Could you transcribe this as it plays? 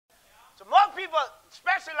people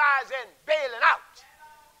specialize in bailing out.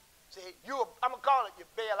 See, I'm going to call it your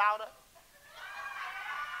bail outer.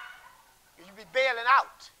 You be bailing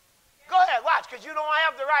out. Go ahead, watch, because you don't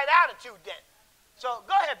have the right attitude then. So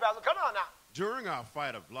go ahead, brother. Come on now. During our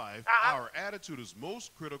fight of life, our attitude is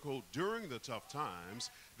most critical during the tough times.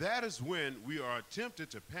 That is when we are tempted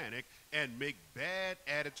to panic and make bad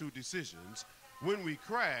attitude decisions. When we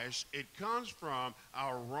crash, it comes from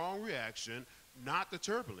our wrong reaction, not the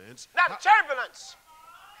turbulence. Not the turbulence.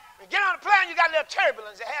 When you get on the plane, you got a little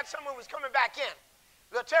turbulence. They had someone who was coming back in.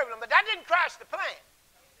 A little turbulence, but that didn't crash the plane.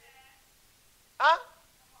 Huh?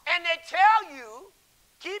 And they tell you,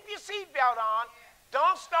 keep your seatbelt on.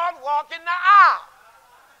 Don't start walking the aisle.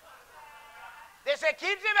 They say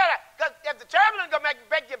keep your seatbelt on, because if the turbulence going to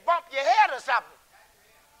make you bump your head or something.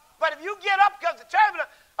 But if you get up because the turbulence,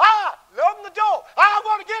 open the door. I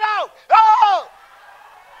want to get out. Oh!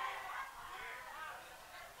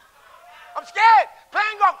 I'm scared.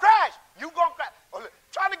 Plane going to crash. You going to crash.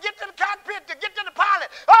 Trying to get to the cockpit, to get to the pilot.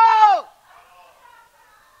 Oh!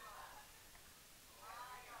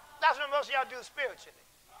 That's what most of y'all do spiritually.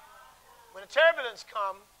 When the turbulence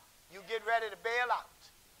comes, you get ready to bail out.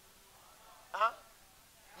 Huh?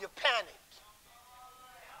 You panic.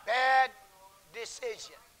 Bad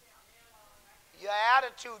decision. Your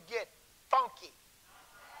attitude get funky.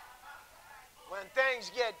 When things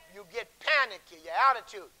you get panicky, your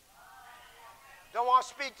attitude. Don't want to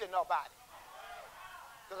speak to nobody.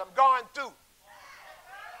 Because I'm going through.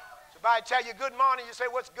 Somebody tell you good morning, you say,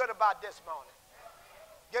 what's good about this morning?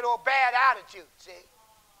 Get a bad attitude, see?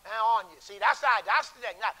 And on you. See, that's the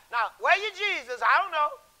thing. Now, where you Jesus? I don't know.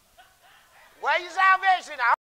 Where you salvation?